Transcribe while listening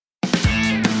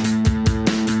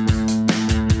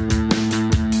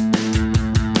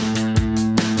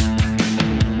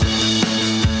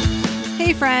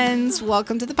friends.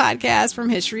 Welcome to the podcast From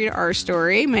History to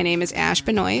Ourstory. My name is Ash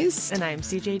Benoist. And I'm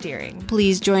CJ Deering.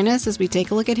 Please join us as we take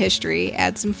a look at history,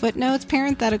 add some footnotes,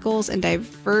 parentheticals, and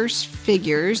diverse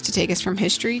figures to take us from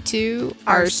history to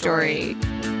our story.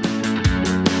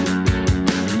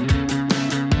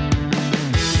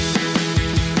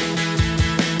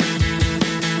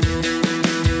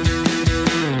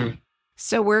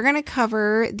 So we're going to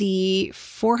cover the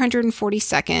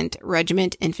 442nd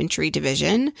Regiment Infantry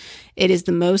Division. It is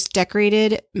the most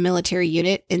decorated military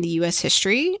unit in the U.S.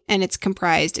 history, and it's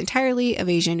comprised entirely of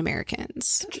Asian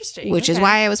Americans. Interesting. Which is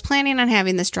why I was planning on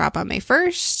having this drop on May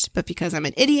 1st, but because I'm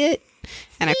an idiot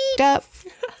and I f***ed up,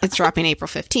 it's dropping April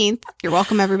 15th. You're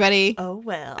welcome, everybody. Oh,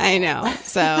 well. I know.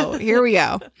 So here we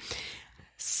go.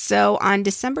 So on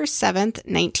December 7th,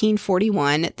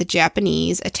 1941, the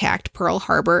Japanese attacked Pearl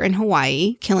Harbor in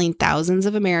Hawaii, killing thousands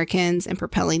of Americans and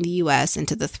propelling the U.S.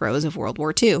 into the throes of World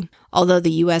War II. Although the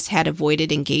U.S. had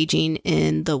avoided engaging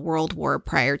in the World War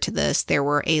prior to this, there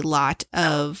were a lot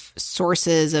of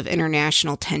sources of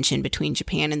international tension between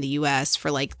Japan and the U.S.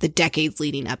 for like the decades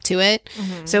leading up to it.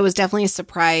 Mm-hmm. So it was definitely a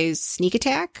surprise sneak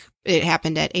attack. It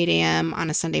happened at 8 a.m.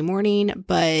 on a Sunday morning,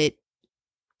 but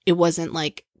it wasn't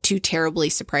like too terribly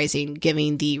surprising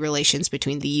given the relations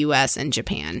between the U.S. and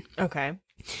Japan. Okay.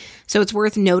 So it's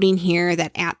worth noting here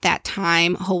that at that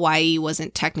time, Hawaii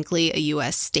wasn't technically a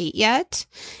U.S. state yet.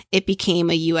 It became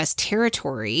a U.S.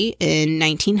 territory in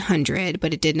 1900,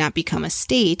 but it did not become a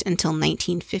state until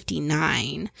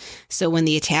 1959. So when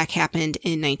the attack happened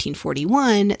in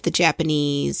 1941, the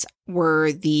Japanese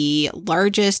were the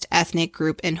largest ethnic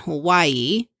group in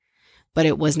Hawaii, but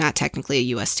it was not technically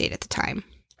a U.S. state at the time.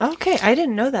 Okay, I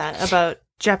didn't know that about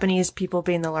Japanese people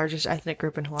being the largest ethnic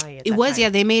group in Hawaii at that time. Yeah.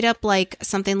 They made up like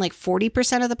something like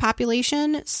 40% of the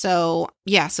population. So,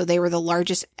 yeah, so they were the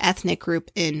largest ethnic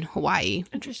group in Hawaii.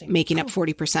 Interesting. Making up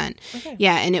 40%. Okay.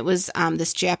 Yeah, and it was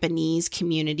this Japanese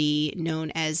community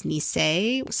known as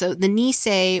Nisei. So the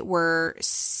Nisei were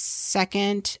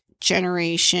second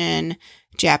generation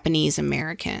Japanese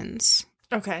Americans.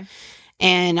 Okay.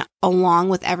 And along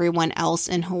with everyone else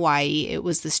in Hawaii, it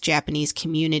was this Japanese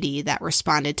community that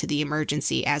responded to the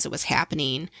emergency as it was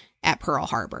happening at Pearl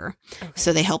Harbor. Okay.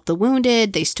 So they helped the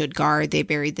wounded, they stood guard, they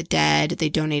buried the dead, they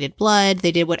donated blood,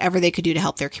 they did whatever they could do to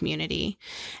help their community.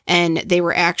 And they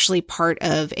were actually part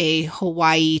of a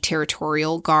Hawaii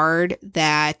Territorial Guard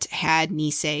that had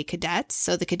Nisei cadets.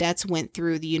 So the cadets went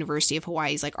through the University of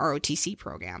Hawaii's like ROTC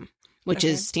program, which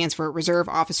stands for Reserve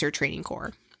Officer Training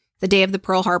Corps. The day of the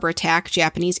Pearl Harbor attack,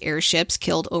 Japanese airships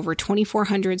killed over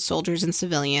 2,400 soldiers and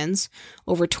civilians.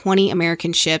 Over 20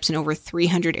 American ships and over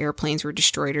 300 airplanes were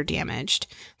destroyed or damaged.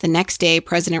 The next day,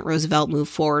 President Roosevelt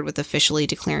moved forward with officially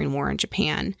declaring war on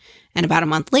Japan. And about a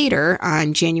month later,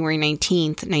 on January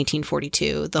 19th,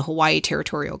 1942, the Hawaii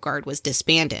Territorial Guard was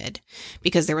disbanded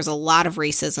because there was a lot of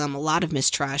racism, a lot of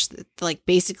mistrust. Like,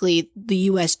 basically, the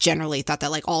U.S. generally thought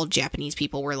that, like, all Japanese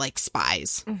people were, like,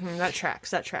 spies. Mm-hmm, that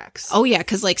tracks. Oh, yeah,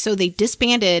 because, like, so they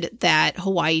disbanded that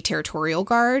Hawaii Territorial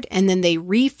Guard, and then they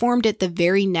reformed it the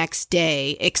very next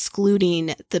day,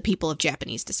 excluding the people of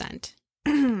Japanese descent.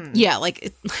 Yeah,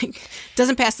 it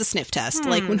doesn't pass the sniff test.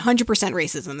 Like 100%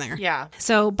 racism there. Yeah.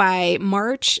 So by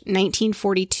March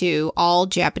 1942, all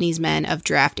Japanese men of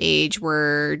draft age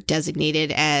were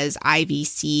designated as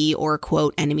IVC or,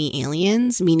 quote, enemy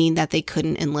aliens, meaning that they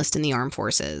couldn't enlist in the armed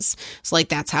forces. So like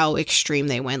that's how extreme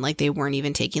they went. Like they weren't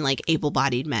even taking like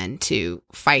able-bodied men to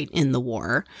fight in the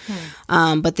war.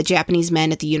 But the Japanese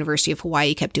men at the University of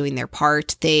Hawaii kept doing their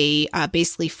part. They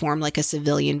basically formed like a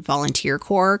civilian volunteer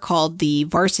corps called the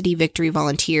Varsity Victory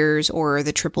Volunteers, or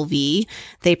the Triple V.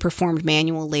 They performed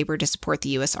manual labor to support the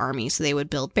U.S. Army. So they would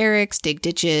build barracks, dig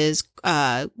ditches,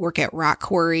 work at rock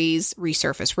quarries,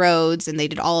 resurface roads, and they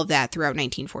did all of that throughout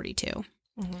 1942.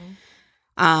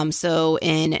 Mm-hmm. So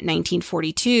in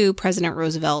 1942, President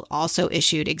Roosevelt also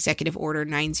issued Executive Order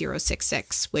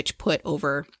 9066, which put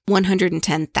over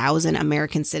 110,000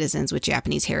 American citizens with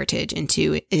Japanese heritage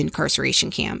into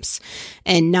incarceration camps.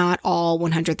 And not all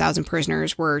 100,000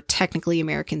 prisoners were technically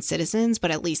American citizens, but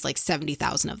at least like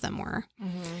 70,000 of them were.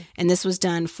 Mm-hmm. And this was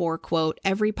done for, quote,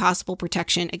 every possible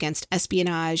protection against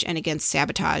espionage and against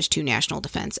sabotage to national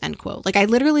defense, end quote. Like I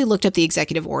literally looked up the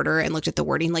executive order and looked at the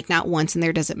wording, like not once in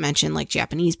there does it mention like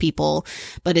Japanese people,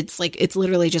 but it's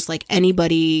literally just like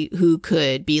anybody who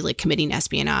could be like committing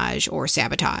espionage or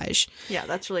sabotage. Yeah,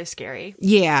 that's really scary.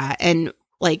 Yeah. And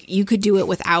like you could do it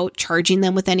without charging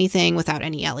them with anything, without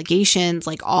any allegations.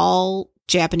 Like all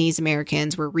Japanese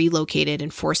Americans were relocated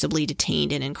and forcibly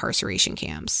detained in incarceration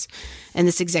camps. And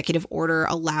this executive order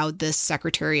allowed this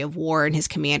Secretary of War and his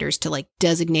commanders to like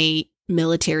designate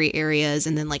military areas,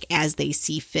 and then like as they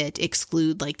see fit,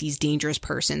 exclude like these dangerous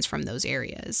persons from those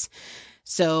areas.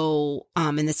 So,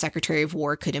 and the Secretary of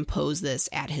War could impose this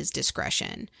at his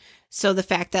discretion. So the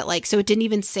fact that like, so it didn't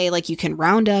even say like you can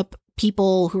round up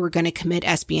people who are going to commit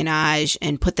espionage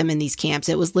and put them in these camps.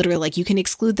 It was literally like you can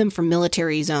exclude them from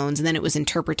military zones. And then it was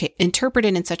interpreted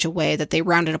in such a way that they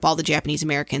rounded up all the Japanese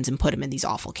Americans and put them in these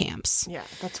awful camps. Yeah,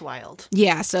 that's wild.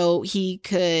 Yeah. So he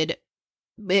could,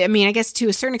 I mean, I guess to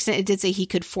a certain extent, it did say he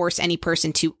could force any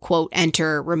person to, quote,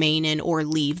 enter, remain in, or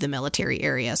leave the military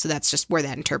area. So that's just where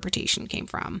that interpretation came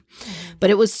from. Mm-hmm. But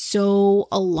it was so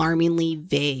alarmingly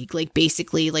vague. Like,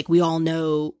 basically, like, we all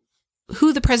know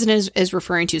who the president is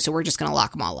referring to, so we're just going to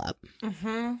lock them all up.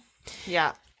 Mm-hmm.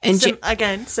 Yeah. And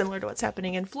again, similar to what's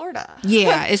happening in Florida.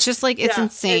 Yeah, it's just like, it's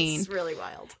insane. It's really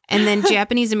wild. And then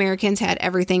Japanese Americans had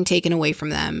everything taken away from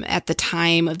them. At the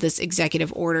time of this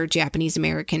executive order, Japanese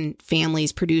American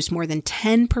families produced more than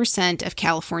 10% of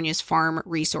California's farm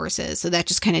resources. So that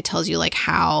just kind of tells you like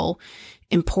how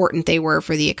important they were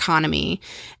for the economy.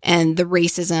 And the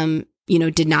racism, you know,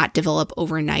 did not develop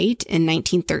overnight. In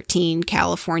 1913,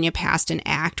 California passed an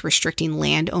act restricting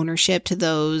land ownership to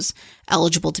those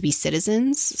eligible to be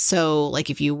citizens. So like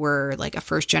if you were like a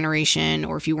first generation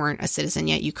or if you weren't a citizen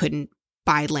yet, you couldn't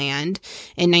buy land.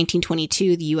 In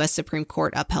 1922, the U.S. Supreme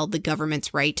Court upheld the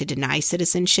government's right to deny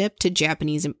citizenship to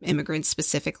Japanese immigrants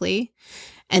specifically.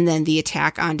 And then the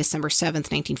attack on December 7th,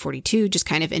 1942 just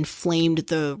kind of inflamed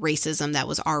the racism that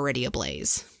was already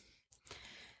ablaze.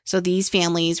 So these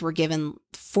families were given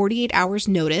 48 hours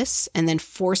notice and then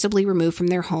forcibly removed from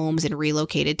their homes and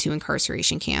relocated to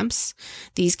incarceration camps.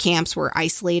 These camps were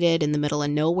isolated in the middle of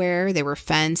nowhere. They were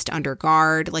fenced, under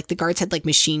guard. Like the guards had like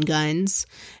machine guns,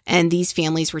 and these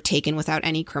families were taken without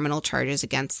any criminal charges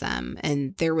against them.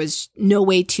 And there was no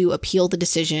way to appeal the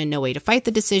decision, no way to fight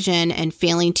the decision, and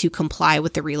failing to comply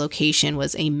with the relocation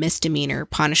was a misdemeanor,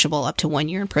 punishable up to 1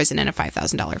 year in prison and a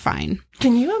 $5,000 fine.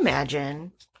 Can you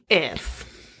imagine if,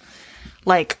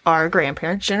 like, our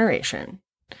grandparents' generation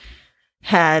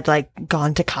had, like,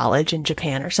 gone to college in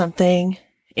Japan or something,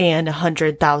 and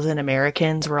 100,000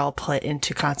 Americans were all put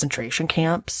into concentration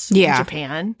camps in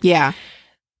Japan? Yeah.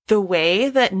 The way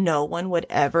that no one would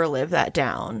ever live that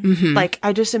down. Mm-hmm. Like,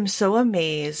 I just am so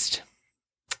amazed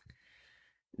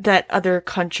that other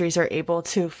countries are able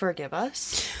to forgive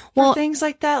us for things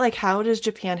like that. Like, how does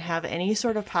Japan have any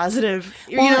sort of positive,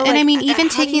 and I mean, even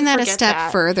taking that a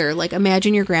step further, like,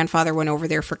 imagine your grandfather went over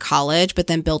there for college, but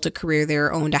then built a career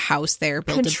there, owned a house there,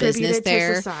 built a business there.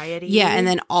 To society. Yeah, and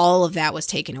then all of that was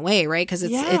taken away, right? Because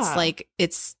it's like,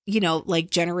 you know, like,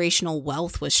 generational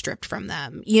wealth was stripped from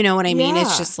them. You know what I mean?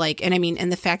 It's just like, and I mean,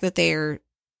 and the fact that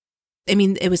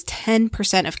it was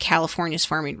 10% of California's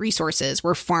farming resources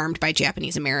were farmed by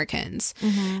Japanese Americans.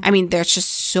 Mm-hmm. I mean, there's just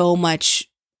so much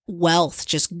wealth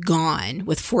just gone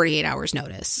with 48 hours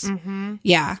notice. Mm-hmm.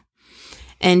 Yeah.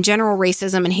 And general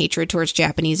racism and hatred towards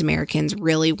Japanese Americans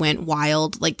really went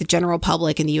wild. Like, the general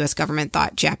public and the U.S. government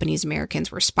thought Japanese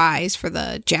Americans were spies for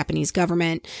the Japanese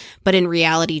government. But in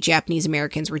reality, Japanese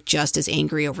Americans were just as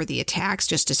angry over the attacks,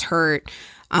 just as hurt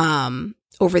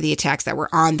over the attacks that were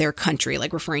on their country,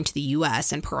 like referring to the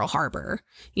U.S. and Pearl Harbor.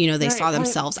 You know, they saw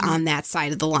themselves on that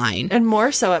side of the line. And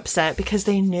more so upset because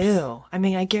they knew. I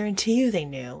mean, I guarantee you they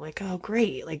knew. Like, oh,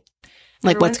 great. Like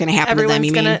what's going to happen to them,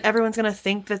 you mean? Everyone's going to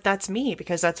think that that's me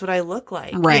because that's what I look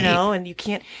like. Right. You know, and you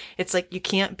can't, it's like, you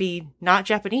can't be not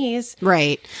Japanese.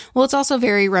 Right. Well, it's also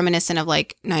very reminiscent of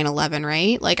like 9/11,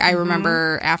 right? Like, I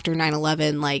remember after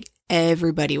 9/11, like,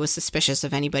 everybody was suspicious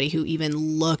of anybody who even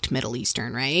looked Middle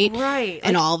Eastern, right? Right.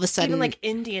 And all of a sudden, even like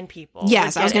Indian people.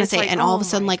 Yes, I was going to say, like, and all of a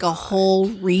sudden, like, a whole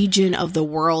region of the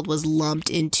world was lumped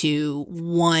into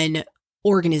one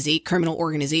criminal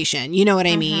organization. You know what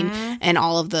I mean? And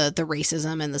all of the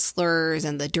racism and the slurs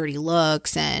and the dirty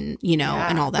looks and, you know,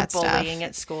 and all that stuff. Bullying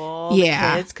at school.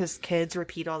 Yeah. Kids, because kids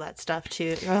repeat all that stuff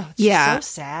too. Oh, it's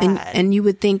so sad. And you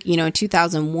would think, you know, in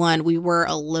 2001, we were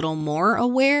a little more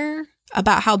aware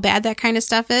about how bad that kind of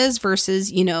stuff is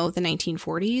versus, you know, the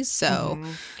 1940s. So,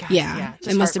 God,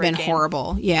 it must have been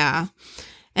horrible. Yeah.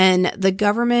 And the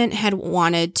government had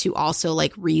wanted to also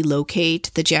like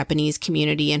relocate the Japanese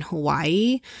community in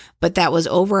Hawaii, but that was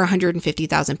over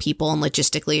 150,000 people, and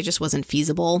logistically it just wasn't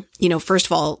feasible. You know, first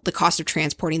of all, the cost of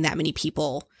transporting that many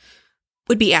people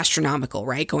would be astronomical,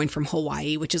 right? Going from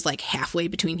Hawaii, which is like halfway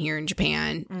between here and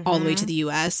Japan, all the way to the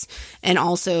US. And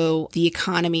also the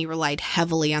economy relied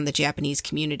heavily on the Japanese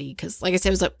community because, like I said,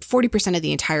 it was like 40% of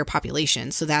the entire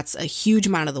population. So that's a huge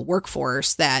amount of the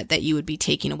workforce that you would be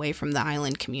taking away from the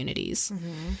island communities.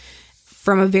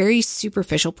 From a very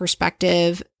superficial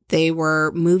perspective, they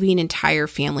were moving entire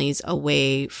families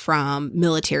away from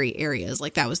military areas.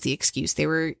 Like that was the excuse they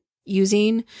were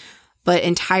using. But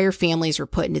entire families were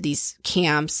put into these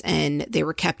camps and they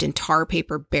were kept in tar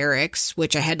paper barracks,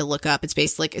 which I had to look up. It's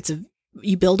basically like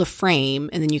you build a frame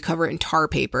and then you cover it in tar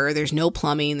paper. There's no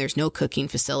plumbing, there's no cooking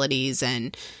facilities,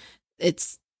 and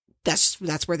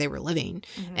that's where they were living.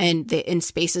 Mm-hmm. And in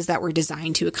spaces that were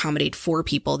designed to accommodate 4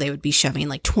 people, they would be shoving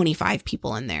like 25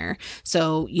 people in there.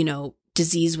 So,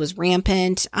 disease was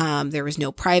rampant. There was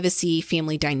no privacy.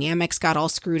 Family dynamics got all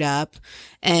screwed up,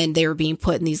 and they were being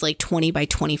put in these like 20 by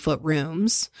 20 foot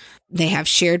rooms. They have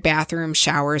shared bathrooms,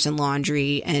 showers, and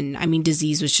laundry. And I mean,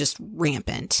 disease was just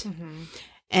rampant. Mm-hmm.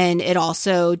 And it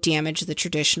also damaged the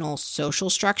traditional social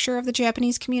structure of the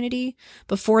Japanese community.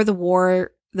 Before the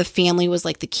war, the family was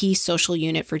like the key social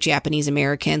unit for Japanese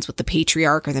Americans, with the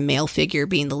patriarch or the male figure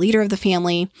being the leader of the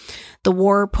family. The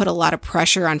war put a lot of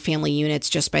pressure on family units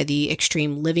just by the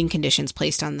extreme living conditions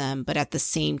placed on them. But at the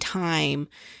same time,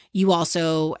 you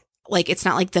also, like, it's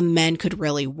not like the men could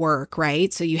really work,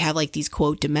 right? So you have like these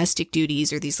quote domestic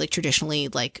duties, or these like traditionally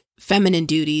like feminine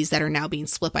duties that are now being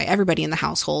split by everybody in the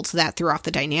household. So that threw off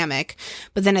the dynamic.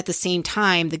 But then at the same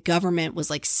time, the government was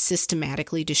like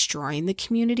systematically destroying the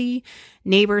community.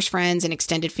 Neighbors, friends, and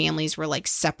extended families were like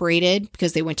separated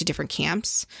because they went to different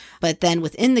camps. But then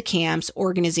within the camps,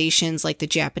 organizations like the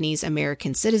Japanese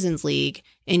American Citizens League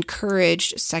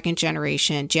encouraged second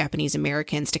generation Japanese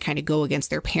Americans to kind of go against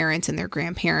their parents and their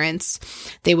grandparents.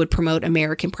 They would promote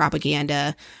American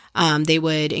propaganda. They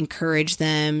would encourage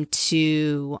them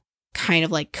to kind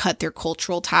of like cut their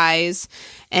cultural ties,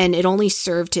 and it only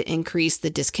served to increase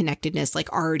the disconnectedness like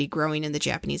already growing in the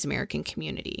Japanese American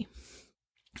community.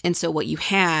 And so what you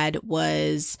had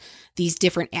was these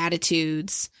different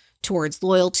attitudes towards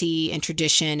loyalty and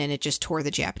tradition, and it just tore the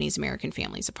Japanese American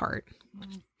families apart.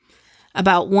 Mm-hmm.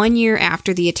 About 1 year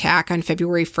after the attack on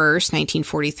February 1st,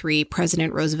 1943,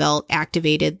 President Roosevelt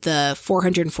activated the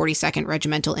 442nd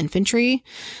Regimental Infantry.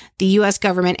 The U.S.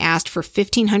 government asked for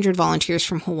 1,500 volunteers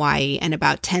from Hawaii, and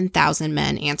about 10,000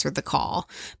 men answered the call,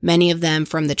 many of them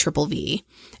from the WWII.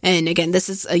 And again, this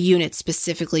is a unit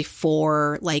specifically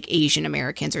for like Asian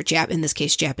Americans, or in this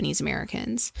case, Japanese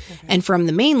Americans. Okay. And from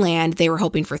the mainland, they were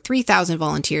hoping for 3,000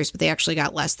 volunteers, but they actually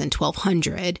got less than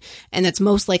 1,200. And that's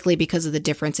most likely because of the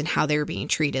difference in how they were being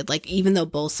treated. Like, even though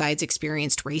both sides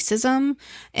experienced racism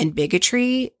and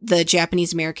bigotry, the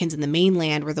Japanese Americans in the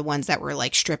mainland were the ones that were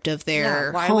like stripped of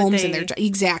their homes and their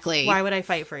exactly. Why would I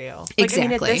fight for you? Like, exactly. I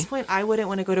mean, at this point, I wouldn't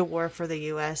want to go to war for the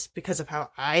U.S. because of how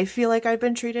I feel like I've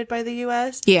been treated by the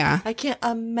U.S. Yeah, I can't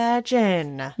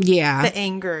imagine. Yeah, the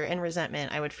anger and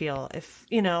resentment I would feel if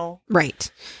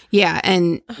Right. Yeah,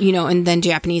 and and then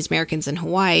Japanese Americans in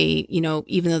Hawaii,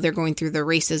 even though they're going through the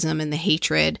racism and the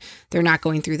hatred, they're not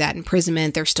going through that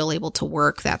imprisonment. They're still able to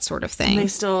work, that sort of thing. And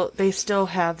they still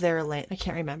have their land. I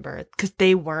can't remember because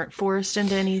they weren't forced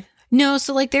into any. No,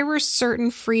 so like there were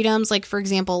certain freedoms, like for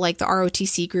example, like the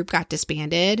ROTC group got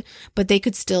disbanded, but they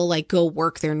could still like go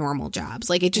work their normal jobs.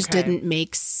 Like it just didn't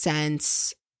make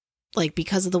sense, like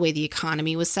because of the way the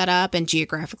economy was set up and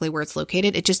geographically where it's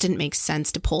located, it just didn't make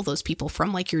sense to pull those people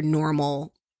from like your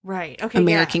normal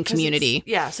American community.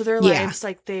 So their lives,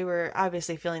 like they were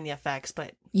obviously feeling the effects,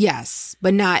 but yes,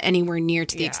 but not anywhere near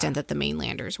to the extent that the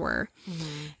mainlanders were.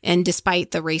 Mm-hmm. And despite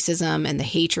the racism and the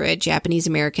hatred, Japanese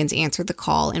Americans answered the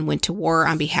call and went to war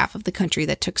on behalf of the country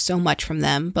that took so much from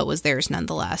them, but was theirs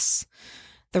nonetheless.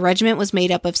 The regiment was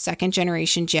made up of second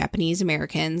generation Japanese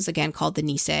Americans, again called the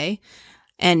Nisei,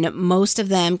 and most of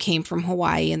them came from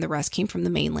Hawaii and the rest came from the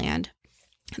mainland.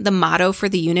 The motto for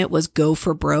the unit was "Go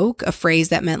for broke," a phrase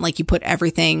that meant like you put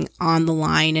everything on the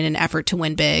line in an effort to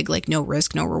win big, like no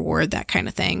risk, no reward, that kind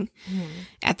of thing. Mm.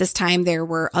 At this time, there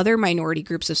were other minority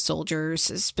groups of soldiers,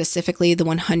 specifically the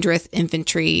 100th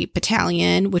Infantry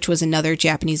Battalion, which was another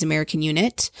Japanese American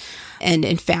unit. And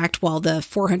in fact, while the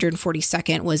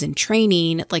 442nd was in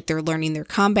training, like they're learning their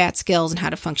combat skills and how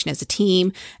to function as a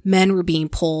team, men were being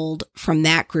pulled from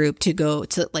that group to go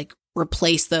to like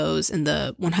replace those in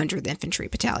the 100th Infantry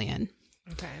Battalion.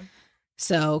 Okay.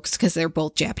 So, because they're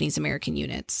both Japanese American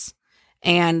units.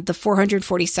 And the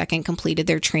 442nd completed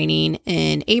their training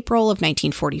in April of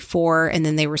 1944, and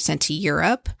then they were sent to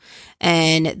Europe.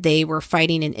 And they were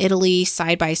fighting in Italy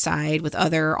side by side with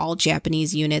other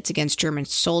all-Japanese units against German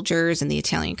soldiers in the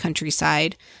Italian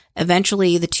countryside.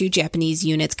 Eventually, the two Japanese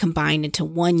units combined into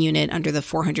one unit under the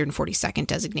 442nd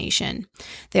designation.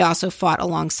 They also fought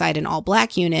alongside an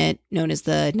all-black unit known as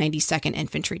the 92nd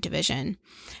Infantry Division.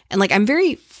 And like, I'm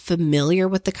very familiar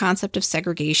with the concept of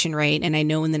segregation, right? And I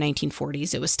know in the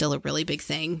 1940s, it was still a really big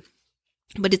thing.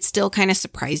 But it still kind of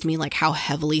surprised me, like, how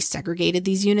heavily segregated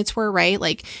these units were, right?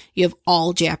 Like, you have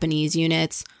all Japanese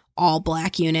units, all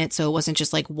black units. So it wasn't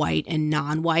just like white and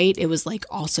non-white. It was like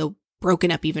also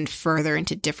broken up even further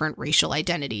into different racial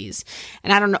identities.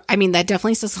 And I don't know. I mean, that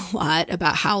definitely says a lot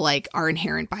about how like our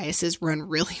inherent biases run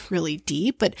really, really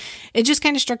deep. But it just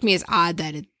kind of struck me as odd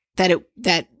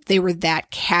that they were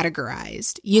that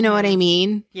categorized. You know what I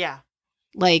mean? Yeah.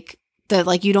 Like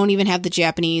you don't even have the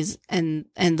Japanese and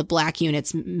the black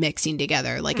units mixing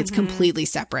together. Like it's completely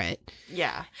separate.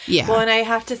 Yeah. Yeah. Well, and I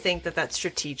have to think that that's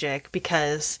strategic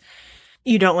because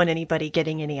you don't want anybody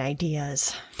getting any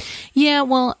ideas. Yeah.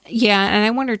 Well, yeah. And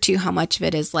I wonder too, how much of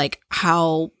it is like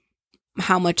how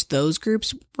much those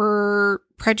groups were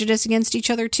prejudiced against each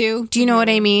other too. Do you know what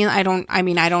I mean? I don't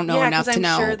know enough to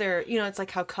know. I'm sure they're, it's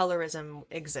like how colorism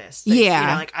exists.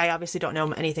 Yeah. Like I obviously don't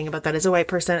know anything about that as a white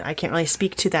person. I can't really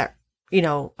speak to that,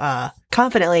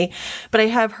 confidently, but I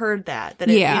have heard that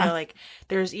like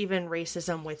there's even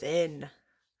racism within.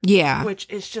 Yeah. Which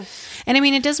is just. And I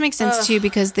mean, it does make sense too,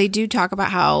 because they do talk about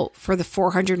how for the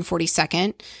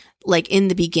 442nd, like in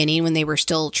the beginning when they were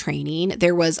still training,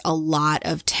 there was a lot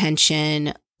of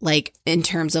tension, like in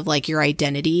terms of like your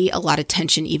identity, a lot of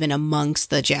tension even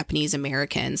amongst the Japanese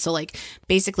Americans. So like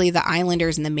basically the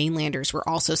islanders and the mainlanders were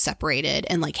also separated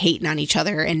and like hating on each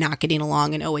other and not getting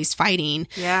along and always fighting.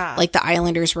 Yeah. Like the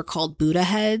islanders were called Buddha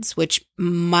heads, which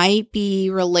might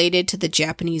be related to the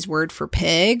Japanese word for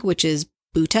pig, which is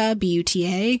Buta,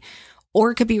 B-U-T-A.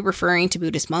 Or it could be referring to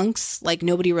Buddhist monks. Like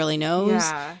nobody really knows.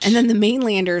 Yeah. And then the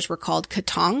mainlanders were called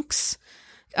Katonks,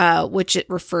 which it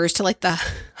refers to like the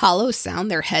hollow sound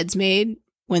their heads made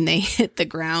when they hit the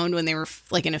ground when they were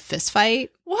like in a fist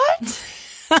fight. What?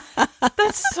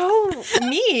 That's so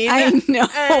mean. I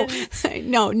know.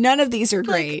 No, none of these are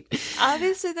great.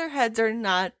 Obviously their heads are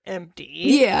not empty.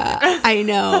 Yeah, I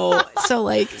know. So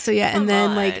yeah. And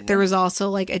then like there was also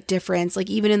like a difference, like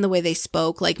even in the way they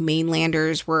spoke, like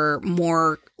mainlanders were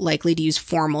more likely to use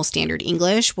formal standard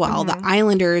English, while the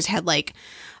islanders had like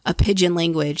a pidgin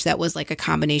language that was like a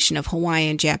combination of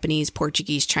Hawaiian, Japanese,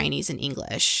 Portuguese, Chinese, and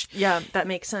English. Yeah, that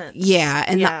makes sense. Yeah.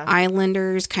 And the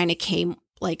islanders kind of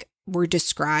were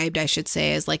described, I should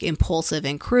say, as like impulsive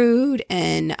and crude,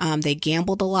 and they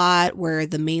gambled a lot, where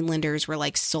the mainlanders were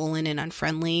like sullen and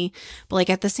unfriendly. But like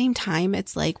at the same time,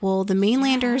 it's like, well, the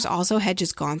mainlanders also had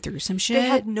just gone through some shit. They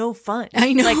had no fun.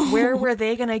 I know. Like, where were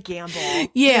they gonna gamble?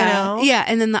 Yeah, yeah.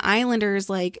 And then the islanders,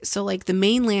 like, so like the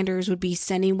mainlanders would be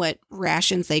sending what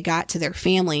rations they got to their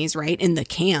families, right, in the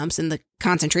camps, in the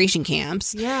concentration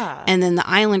camps. Yeah. And then the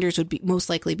islanders would be most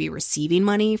likely be receiving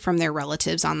money from their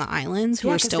relatives on the islands who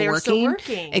are still working.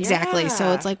 Exactly. Yeah.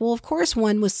 So it's like, well, of course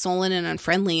one was sullen and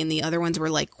unfriendly and the other ones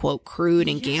were like, quote, crude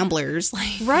and gamblers.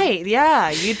 Like, right. Yeah.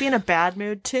 You'd be in a bad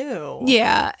mood too.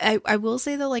 Yeah. I will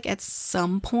say though, like at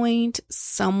some point,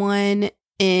 someone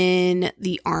in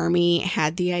the army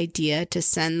had the idea to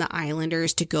send the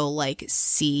islanders to go like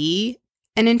see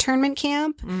an internment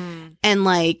camp. And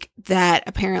like that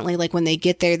apparently, like when they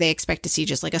get there, they expect to see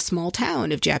just like a small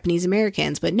town of Japanese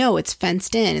Americans, but no, it's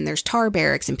fenced in and there's tar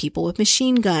barracks and people with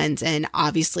machine guns, and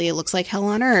obviously it looks like hell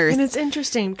on earth. And it's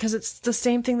interesting because it's the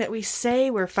same thing that we say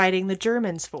we're fighting the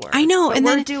Germans for. I know. But and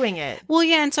we're then doing it. Well,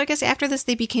 yeah. And so I guess after this,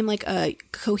 they became like a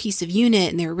cohesive unit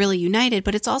and they were really united,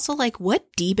 but it's also like what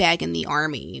D-bag in the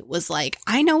army was like,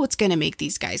 I know what's going to make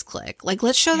these guys click. Like,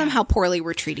 let's show them how poorly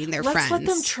we're treating their friends. Let's let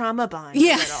them trauma bond.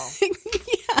 Yeah.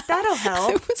 Yeah. That'll help.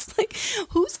 I was like,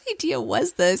 whose idea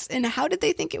was this? And how did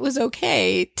they think it was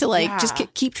okay to like just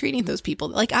keep treating those people?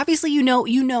 Like, obviously, you know,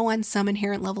 on some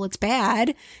inherent level it's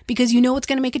bad because you know it's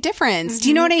going to make a difference. Do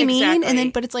you know what I mean? Exactly. And then,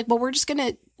 but it's like, well, we're just going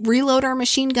to reload our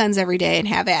machine guns every day and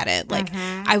have at it. Like,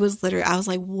 I was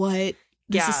like, what?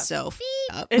 This is so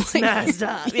up. It's like, messed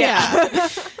up. Yeah.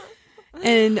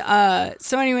 And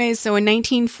so anyways, so in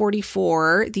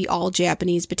 1944, the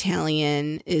all-Japanese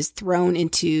battalion is thrown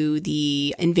into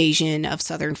the invasion of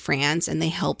southern France, and they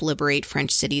help liberate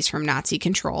French cities from Nazi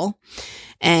control.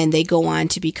 And they go on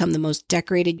to become the most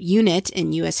decorated unit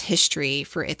in U.S. history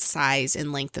for its size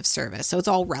and length of service. So it's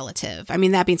all relative. I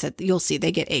mean, that being said, you'll see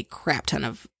they get a crap ton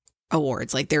of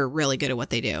awards. Like, they're really good at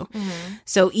what they do.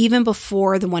 So even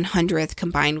before the 100th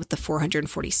combined with the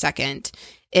 442nd,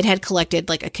 it had collected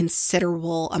like a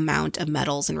considerable amount of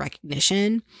medals and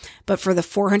recognition. But for the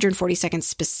 442nd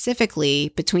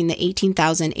specifically, between the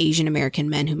 18,000 Asian American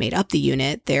men who made up the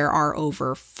unit, there are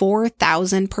over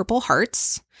 4,000 Purple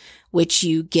Hearts, which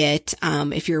you get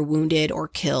if you're wounded or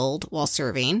killed while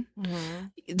serving.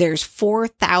 There's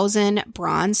 4,000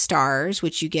 Bronze Stars,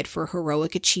 which you get for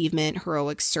heroic achievement,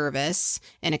 heroic service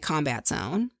in a combat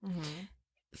zone.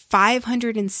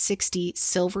 560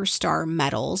 Silver Star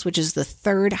medals, which is the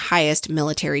third highest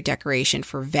military decoration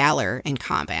for valor in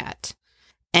combat,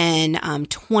 and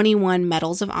 21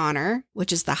 Medals of Honor,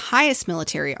 which is the highest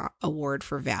military award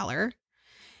for valor,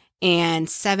 and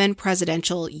 7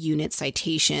 Presidential Unit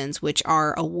Citations, which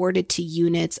are awarded to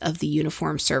units of the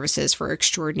uniformed services for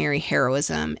extraordinary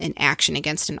heroism in action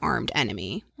against an armed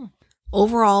enemy.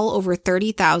 Overall, over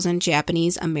 30,000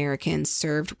 Japanese Americans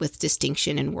served with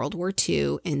distinction in World War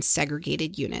II in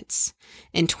segregated units.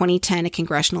 In 2010, a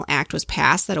congressional act was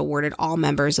passed that awarded all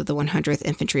members of the 100th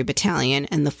Infantry Battalion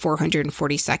and the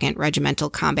 442nd Regimental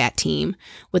Combat Team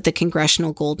with the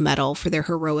Congressional Gold Medal for their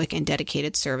heroic and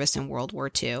dedicated service in World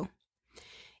War II.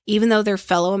 Even though their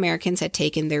fellow Americans had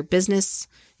taken their business,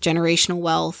 generational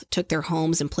wealth, took their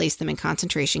homes and placed them in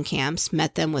concentration camps,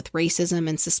 met them with racism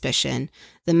and suspicion,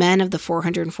 the men of the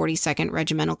 442nd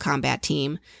Regimental Combat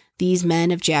Team, these men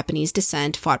of Japanese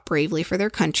descent, fought bravely for their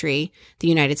country, the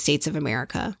United States of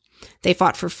America. They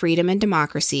fought for freedom and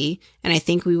democracy, and I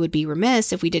think we would be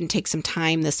remiss if we didn't take some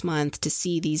time this month to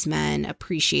see these men,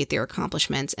 appreciate their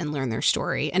accomplishments, and learn their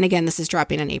story. And again, this is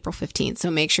dropping on April 15th, so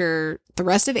make sure the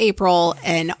rest of April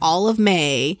and all of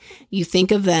May, you think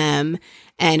of them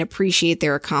and appreciate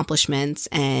their accomplishments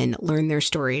and learn their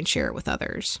story and share it with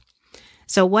others.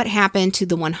 So what happened to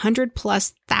the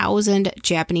 100,000+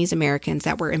 Japanese Americans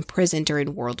that were imprisoned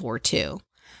during World War II?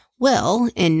 Well,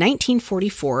 in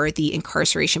 1944, the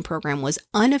incarceration program was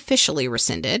unofficially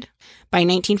rescinded. By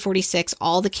 1946,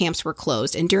 all the camps were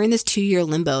closed, and during this 2-year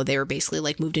limbo, they were basically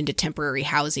like moved into temporary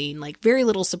housing. Like very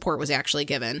little support was actually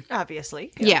given.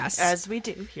 Obviously. Yes. As we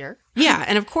do here. Yeah,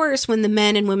 and of course, when the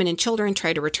men and women and children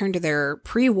tried to return to their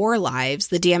pre-war lives,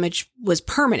 the damage was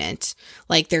permanent.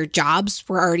 Like their jobs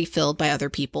were already filled by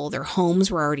other people, their homes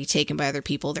were already taken by other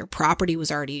people, their property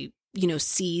was already,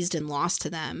 seized and lost to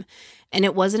them. And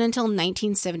it wasn't until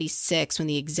 1976 when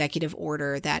the executive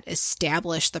order that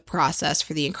established the process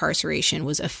for the incarceration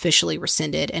was officially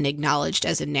rescinded and acknowledged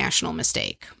as a national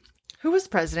mistake. Who was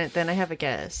president then? I have a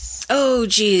guess. Oh,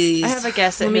 geez. I have a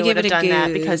guess at who would have done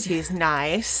that because he's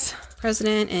nice.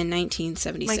 President in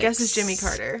 1976. My guess is Jimmy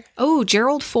Carter. Oh,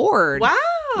 Gerald Ford. Wow.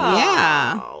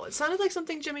 Yeah. It sounded like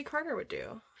something Jimmy Carter would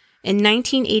do. In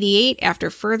 1988,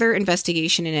 after further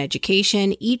investigation and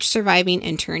education, each surviving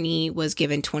internee was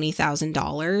given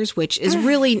 $20,000, which is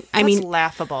really, That's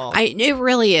laughable. It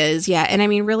really is, yeah. And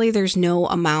really, there's no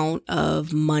amount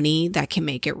of money that can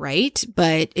make it right.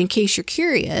 But in case you're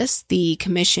curious, the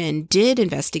commission did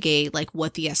investigate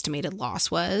what the estimated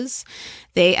loss was.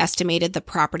 They estimated the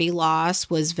property loss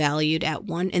was valued at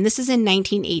and this is in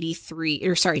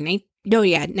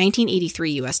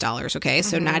 1983 US dollars. Okay.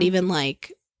 So not even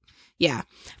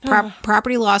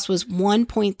property loss was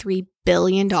 $1.3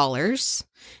 billion,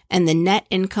 and the net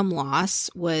income loss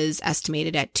was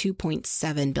estimated at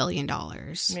 $2.7 billion.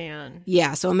 Man.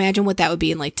 Yeah, so imagine what that would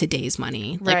be in today's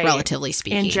money, relatively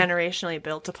speaking. And generationally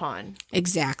built upon.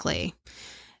 Exactly.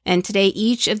 And today,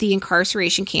 each of the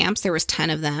incarceration camps, there was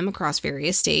 10 of them across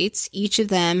various states. Each of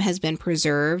them has been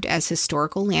preserved as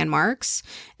historical landmarks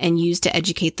and used to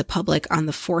educate the public on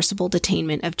the forcible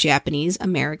detainment of Japanese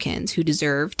Americans who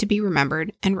deserve to be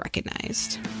remembered and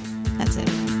recognized. That's it.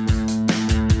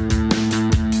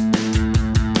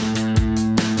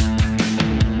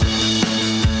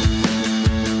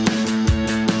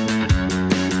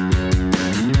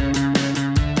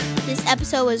 This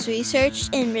episode was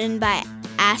researched and written by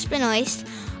Ash Benoist,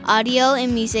 audio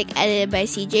and music edited by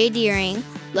CJ Deering,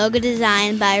 logo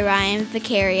designed by Ryan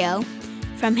Vicario.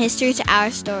 From History to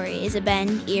Our Story is a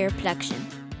Bend Ear production.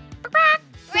 Brand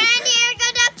Ear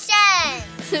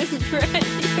Production!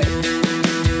 Brand Ear.